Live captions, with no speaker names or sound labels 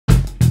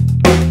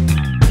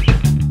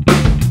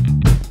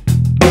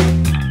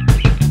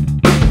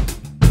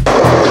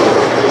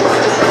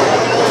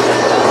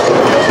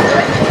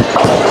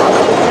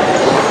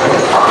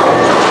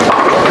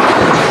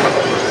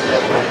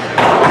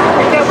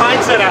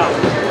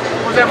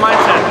Where's that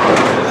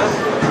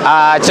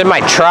mindset? It's in my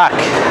truck.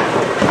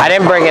 I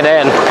didn't bring it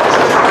in.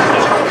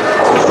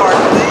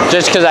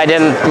 Just because I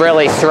didn't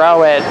really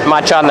throw it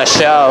much on the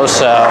show,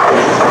 so.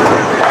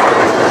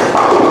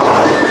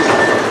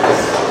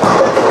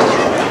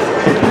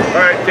 All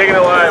right, taking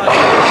it live.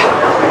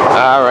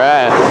 All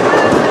right.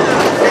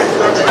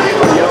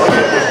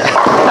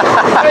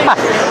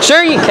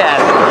 Sure you can.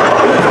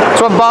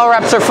 That's what ball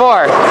reps are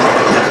for.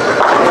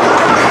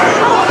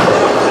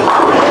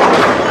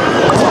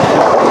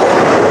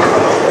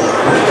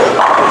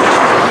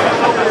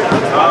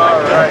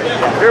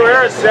 Here we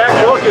are at Zach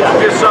Wilkins.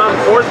 We just saw him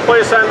 4th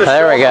place on the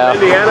show in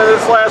Indiana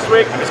this last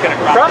week.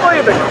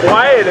 Probably the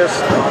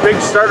quietest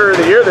big starter of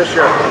the year this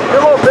year.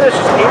 Good little finish,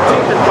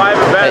 18th in 5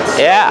 events.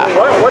 Yeah.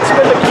 What's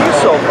been the key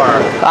so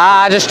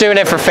far? Just doing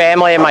it for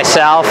family and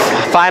myself.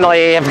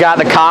 Finally have got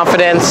the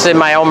confidence in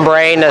my own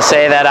brain to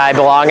say that I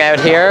belong out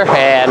here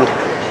and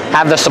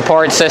have the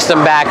support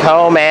system back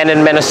home and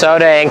in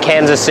Minnesota and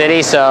Kansas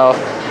City. So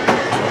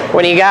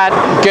when you got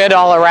good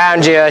all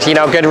around you, you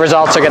know, good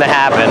results are going to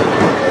happen.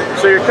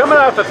 So you're coming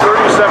off of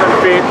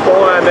 37 feet,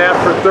 pulling on that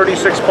for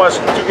 36 plus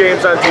 2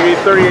 games on TV,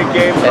 38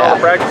 games, and all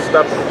the practice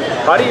stuff.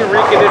 How do you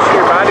recondition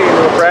your body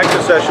into a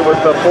practice session with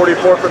the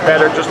 44-foot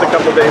pattern just a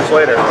couple days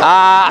later?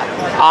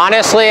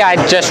 Honestly, I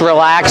just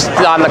relaxed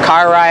on the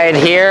car ride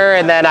here,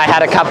 and then I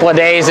had a couple of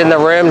days in the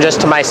room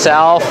just to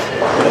myself.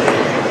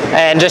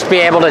 And just be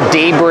able to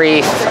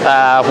debrief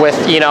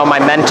with, you know, my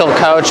mental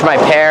coach, my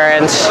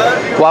parents,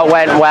 what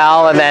went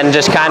well, and then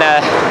just kind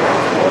of,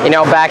 you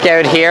know, back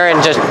out here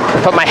and just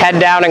put my head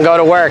down and go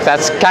to work.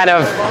 That's kind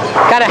of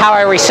how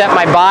I reset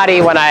my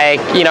body when I,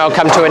 you know,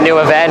 come to a new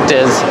event.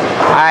 Is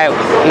all right,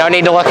 no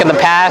need to look in the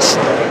past.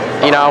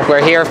 You know,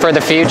 we're here for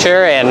the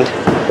future and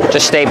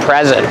just stay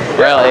present.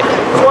 Really.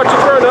 Let's watch you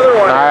throw another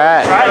one. All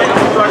right.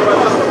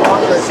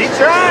 Seats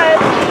right.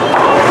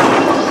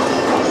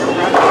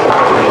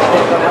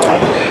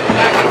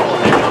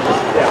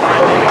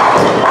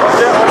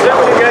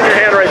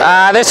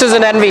 This is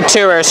an NV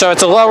Tour, so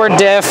it's a lower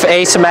diff,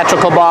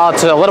 asymmetrical ball.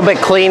 It's a little bit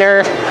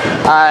cleaner,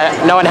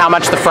 knowing how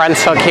much the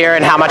fronts hook here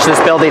and how much this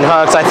building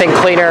hooks. I think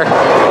cleaner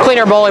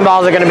bowling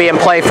balls are going to be in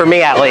play for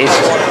me at least.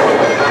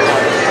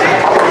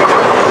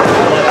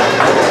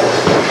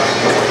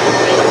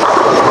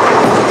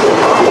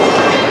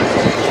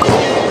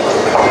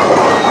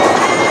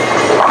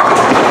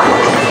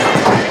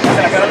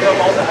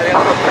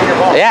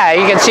 Yeah,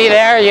 you can see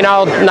there, you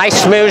know,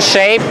 nice smooth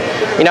shape,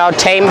 you know,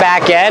 tame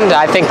back end.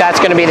 I think that's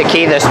going to be the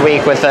key this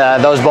week with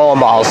those bowling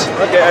balls.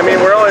 Okay, I mean,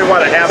 we're only,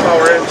 what, a half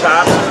hour in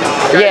tops?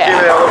 Yeah.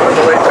 A little bit of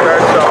a late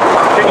start, so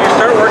can you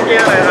start working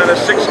on a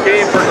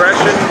 6-game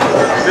progression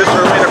this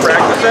early in a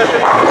practice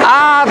session?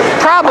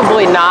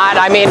 Probably not.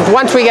 I mean,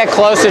 once we get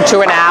closer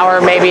to an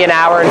hour, maybe an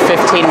hour and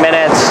 15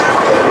 minutes,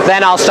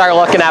 then I'll start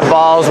looking at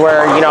balls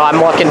where, you know, I'm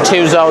looking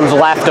 2 zones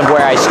left of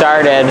where I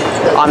started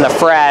on the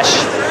fresh,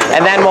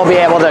 and then we'll be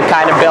able to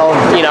kind of build,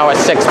 you know, a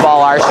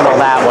 6-ball arsenal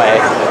that way.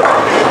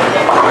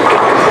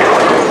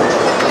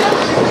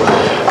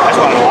 I just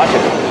wanted to watch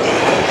it.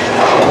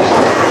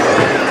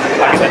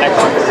 I'll get the next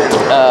one.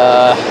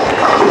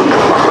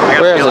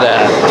 Where is it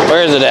at?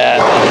 Where is it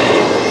at?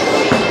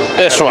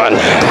 This one.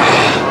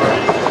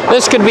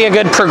 This could be a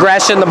good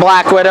progression, the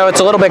Black Widow. It's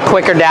a little bit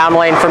quicker down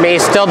lane for me.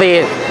 Still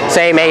the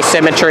same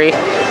asymmetry.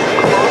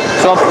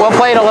 So we'll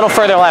play it a little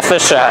further left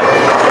this shot.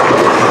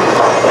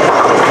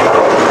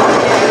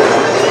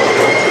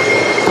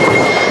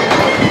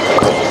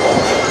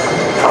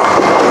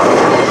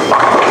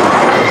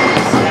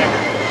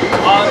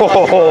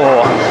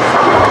 Oh.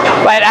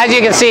 But as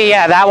you can see,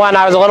 yeah, that one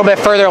I was a little bit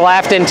further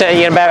left into,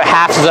 you know, about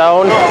half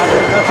zone,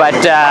 but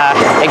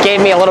it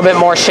gave me a little bit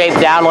more shape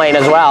down lane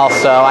as well.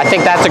 So I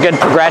think that's a good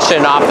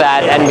progression off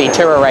that NB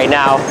Tour right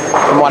now,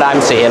 from what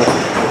I'm seeing.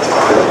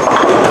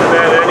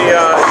 And any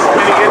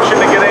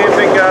itching to get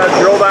anything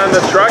drilled on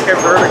the truck?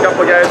 I've heard a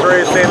couple of guys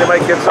already saying they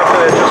might get something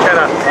that just kind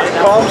of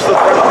calms the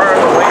front part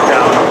of the lane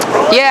down.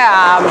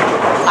 Yeah,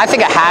 I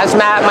think a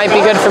hazmat might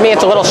be good for me.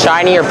 It's a little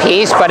shinier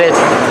piece, but it's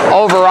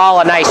overall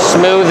a nice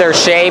smoother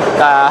shape.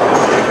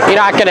 You're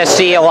not going to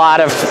see a lot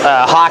of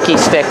hockey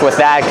stick with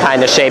that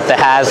kind of shape, the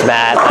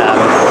hazmat.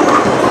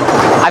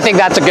 I think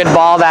that's a good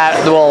ball that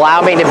will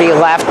allow me to be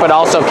left, but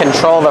also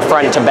control the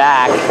front to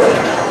back.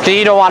 Because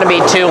you don't want to be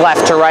too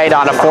left to right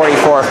on a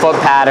 44-foot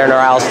pattern,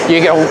 or else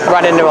you can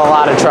run into a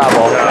lot of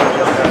trouble.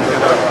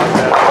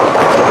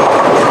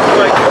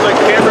 Like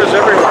cameras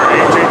everywhere.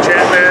 AJ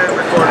Chapman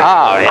recording.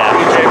 Oh yeah.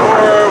 DJ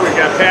Moore. We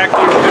got Packy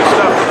with good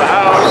stuff at the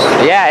house.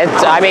 Yeah,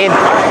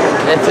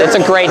 it's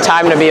a great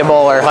time to be a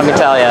bowler. Let me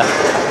tell you.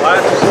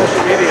 Lots of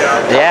social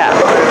media. Yeah.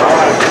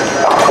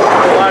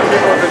 A lot of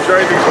people have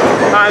enjoyed these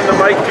on the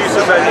mic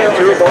pieces on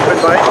YouTube, open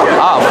mic.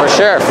 Oh, for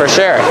sure, for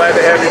sure. Glad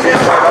to have you be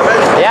part of it.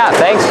 Yeah,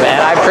 thanks,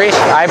 man. I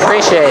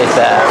appreciate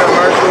that. And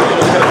Marshall's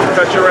just going to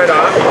cut you right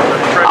off.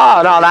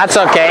 Oh, no, that's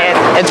okay.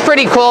 It's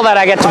pretty cool that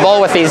I get to bowl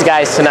with these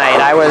guys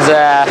tonight. I was,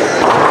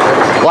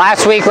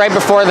 last week, right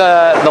before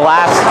the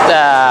last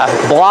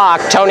block,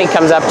 Tony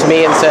comes up to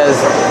me and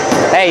says,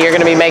 hey, you're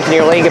going to be making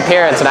your league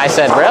appearance. And I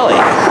said, really?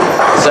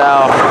 So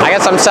I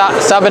guess I'm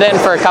subbing in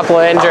for a couple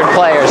of injured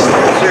players. So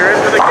you're in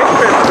for the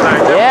Kingpin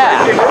tonight. Yeah.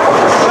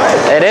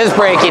 It is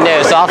breaking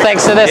news, all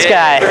thanks to this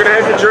guy. You're going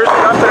to have your jersey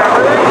up and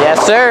everything?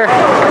 Yes, sir.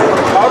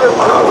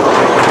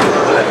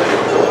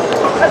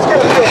 That's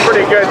going to feel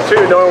pretty good,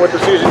 too, knowing what the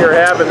season you're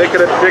having. They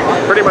could have picked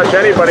pretty much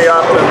anybody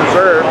off the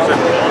reserves.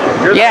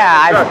 And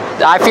yeah,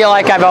 I feel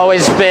like I've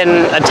always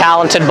been a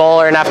talented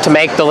bowler enough to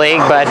make the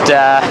league, but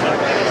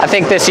I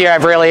think this year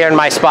I've really earned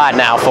my spot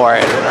now for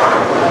it.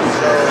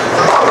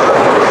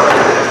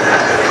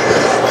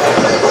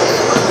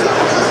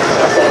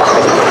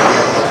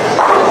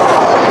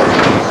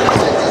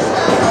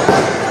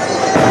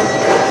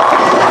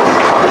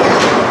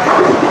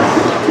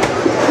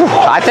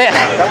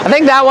 I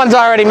think that one's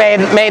already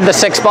made the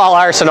 6-ball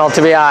arsenal,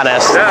 to be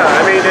honest. Yeah,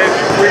 I mean,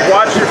 we've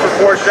watched you for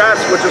 4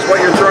 shots, which is what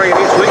you're throwing in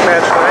each league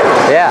match tonight.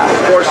 Yeah.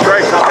 4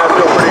 strikes, that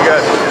feel pretty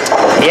good.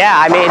 Yeah,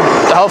 I mean,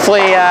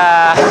 hopefully,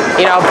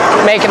 you know,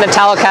 making the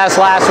telecast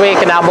last week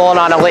and now bowling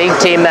on a league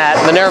team that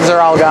the nerves are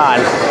all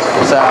gone.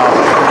 So.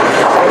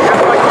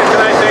 Good luck to you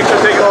tonight. Thanks for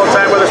taking a little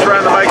time with us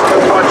around the mic.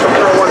 We'll watch you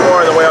throw one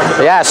more on the way up.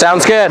 Yeah,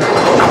 sounds good.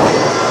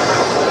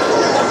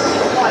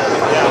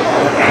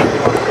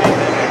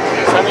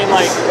 I mean,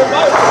 like...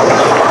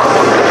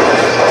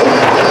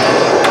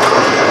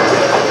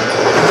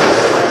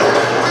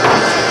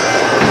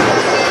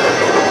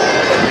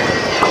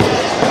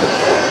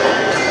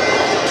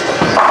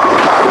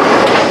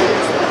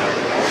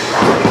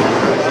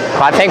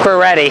 I think we're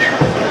ready.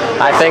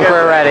 I think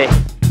we're ready.